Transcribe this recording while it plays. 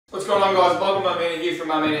going on, guys? Michael Marmina here from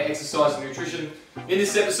Marmina Exercise and Nutrition. In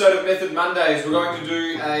this episode of Method Mondays, we're going to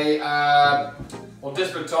do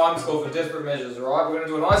desperate times call for desperate measures, alright? We're going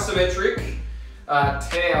to do an isometric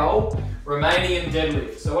towel Romanian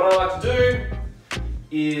deadlift. So what I like to do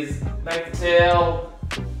is make the towel,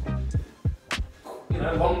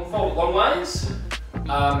 fold it long ways.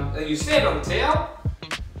 Then you stand on the towel.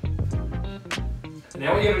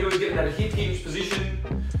 Now what you're going to do is get in that hip hinge position,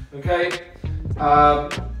 okay?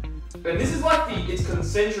 And this is like it's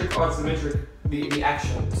concentric isometric, the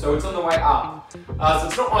action. So it's on the way up. So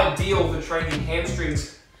it's not ideal for training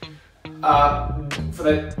hamstrings for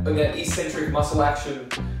that eccentric muscle action.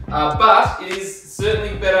 But it is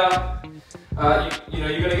certainly better.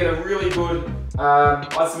 You're going to get a really good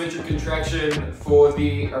isometric contraction for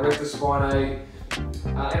the erector spinae.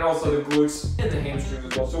 And also the glutes and the hamstrings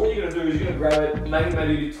as well. So what you're going to do is you're going to grab it, make it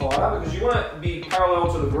maybe a bit tighter because you want to be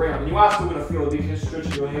parallel to the ground. And you are still going to feel a big stretch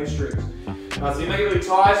in your hamstrings. So you make it really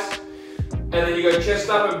tight, and then you go chest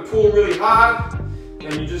up and pull really hard,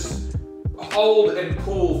 and you just hold and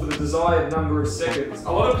pull for the desired number of seconds.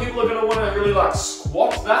 A lot of people are going to want to really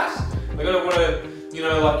squat that. They're going to want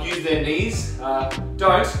to, use their knees.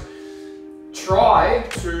 Don't. Try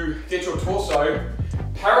to get your torso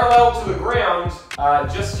parallel to the ground,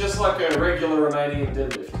 just like a regular Romanian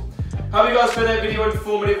deadlift. Hope you guys found that video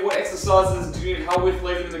informative. What exercises do you need help with?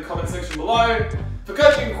 Leave them in the comment section below. For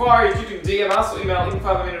coaching inquiries, you can DM us or email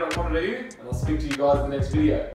info@marmina.com.au, and I'll speak to you guys in the next video.